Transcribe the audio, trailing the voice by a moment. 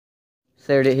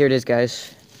So here it is,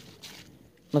 guys.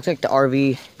 Looks like the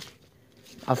RV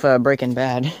off Breaking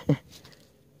Bad.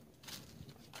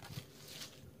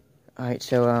 Alright,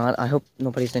 so I hope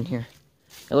nobody's in here.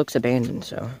 It looks abandoned,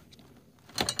 so.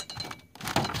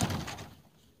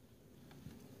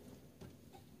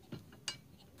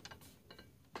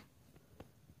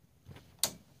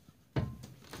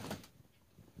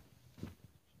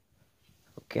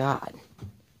 Oh, God.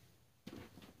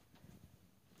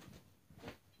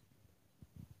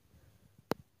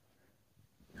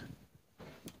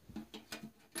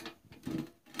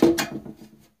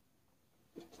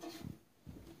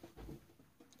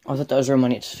 I thought that was real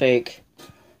money. It's fake.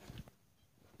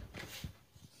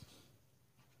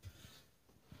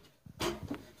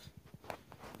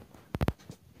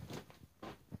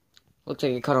 Looks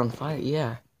like it caught on fire.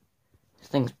 Yeah. This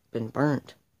thing's been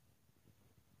burnt.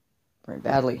 Burnt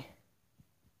badly.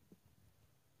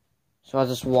 So I was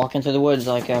just walking through the woods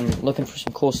like I'm looking for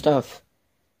some cool stuff.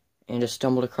 And just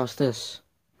stumbled across this.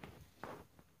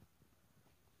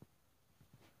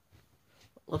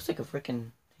 Looks like a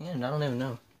freaking hand. I don't even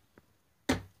know.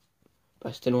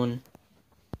 Busted one.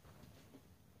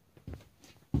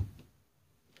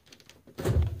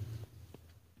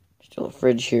 Still a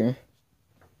fridge here.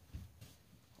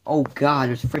 Oh God,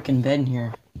 there's a freaking bed in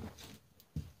here.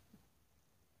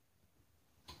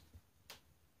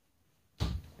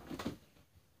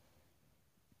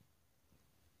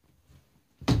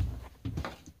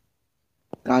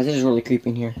 Guys, this is really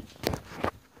creepy in here.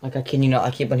 Like, I kid you not,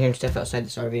 I keep on hearing stuff outside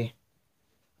this RV.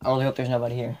 I really hope there's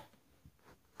nobody here.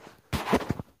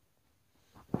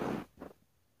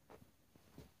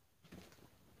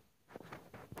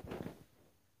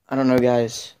 I don't know,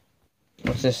 guys.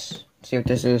 What's this? Let's see what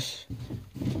this is.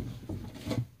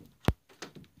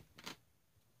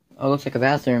 Oh, it looks like a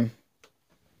bathroom.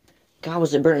 God,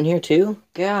 was it burnt in here too?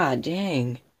 God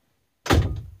dang.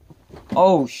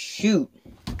 Oh, shoot.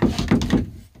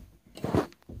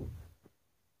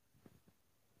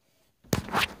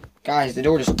 Guys, the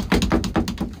door just...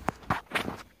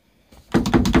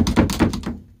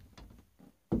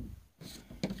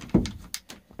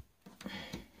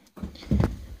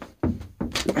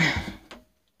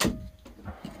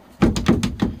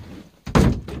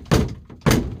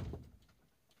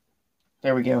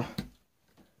 There we go.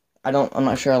 I'm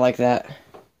not sure I like that.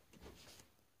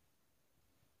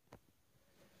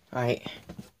 Alright.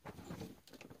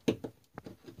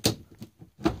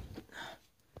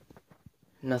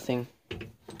 Nothing.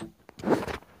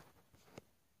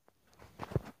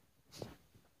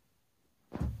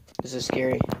 This is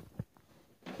scary.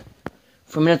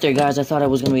 For a minute there, guys, I thought I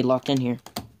was going to be locked in here.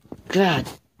 God.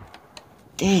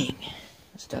 Dang.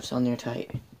 That stuff's on there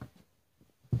tight.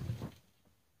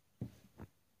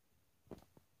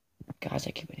 Guys,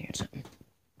 I keep on hearing something.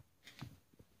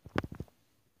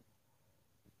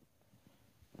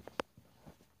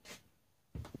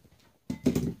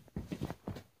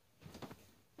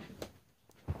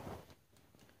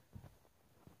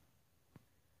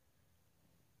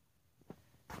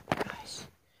 Guys,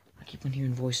 I keep on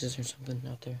hearing voices or something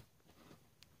out there.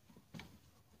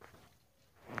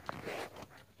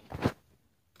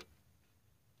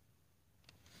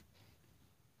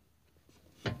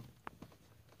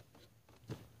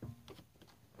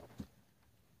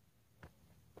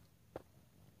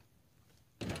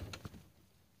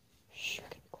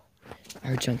 I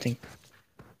heard something.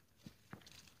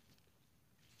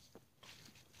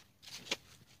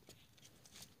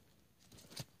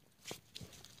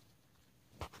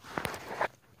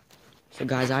 So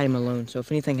guys, I am alone, so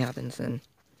if anything happens, then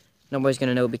nobody's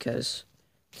gonna know, because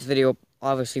this video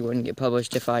obviously wouldn't get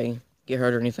published if I get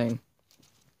hurt or anything.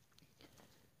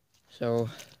 So,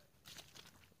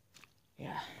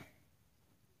 yeah.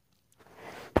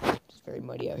 It's very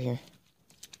muddy out here.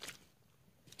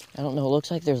 I don't know, it looks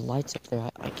like there's lights up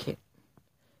there. I can't...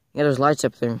 Yeah, there's lights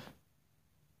up there.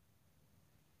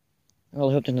 I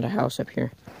really hope there's not a house up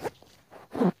here.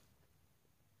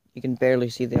 You can barely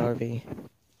see the RV.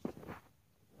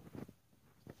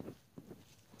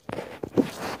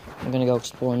 I'm gonna go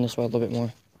exploring this way a little bit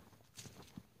more.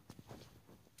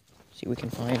 See what we can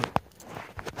find.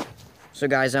 So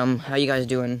guys, how you guys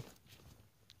doing?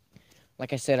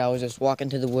 Like I said, I was just walking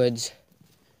to the woods.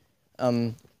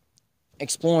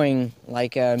 Exploring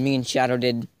like me and Shadow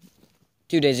did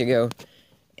 2 days ago,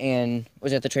 and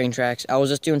was at the train tracks. I was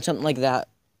just doing something like that.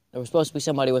 There was supposed to be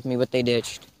somebody with me, but they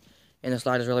ditched, and this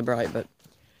light is really bright. But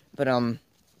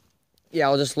yeah,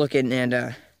 I was just looking,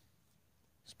 and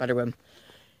spiderweb,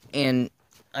 and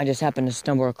I just happened to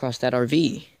stumble across that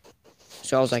RV.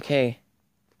 So I was like, hey,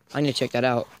 I need to check that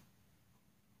out.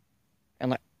 And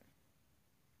like,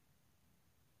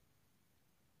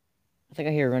 I think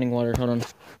I hear running water. Hold on.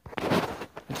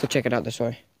 Let's go check it out this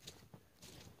way.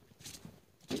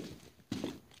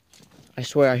 I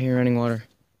swear I hear running water.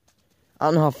 I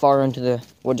don't know how far into the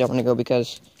woods I want to go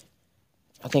because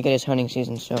I think it is hunting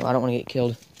season, so I don't want to get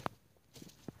killed.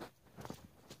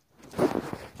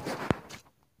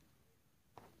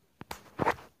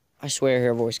 I swear I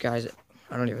hear a voice, guys.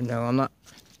 I don't even know. I know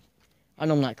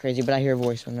I'm not crazy, but I hear a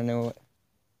voice when I know it.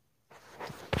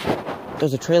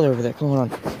 There's a trailer over there. Come on.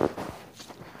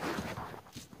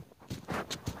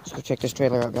 Let's go check this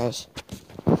trailer out, guys.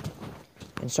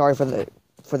 And sorry for the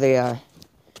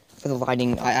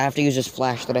lighting. I have to use this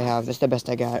flash that I have. That's the best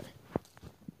I got.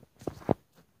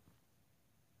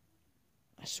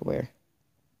 I swear.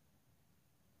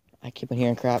 I keep on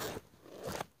hearing crap.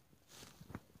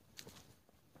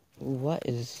 What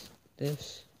is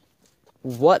this?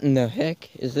 What in the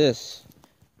heck is this?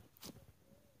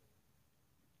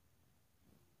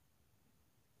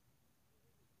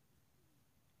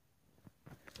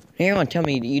 Anyone tell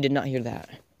me you did not hear that?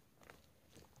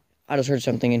 I just heard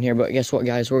something in here, but guess what,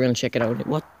 guys? We're gonna check it out.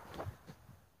 What?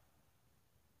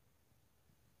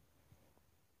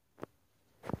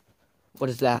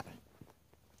 What is that?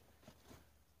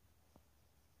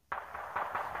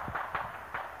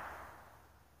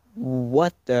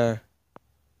 What the?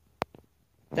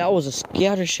 That was a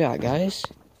scatter shot, guys.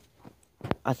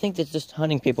 I think that's just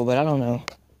hunting people, but I don't know.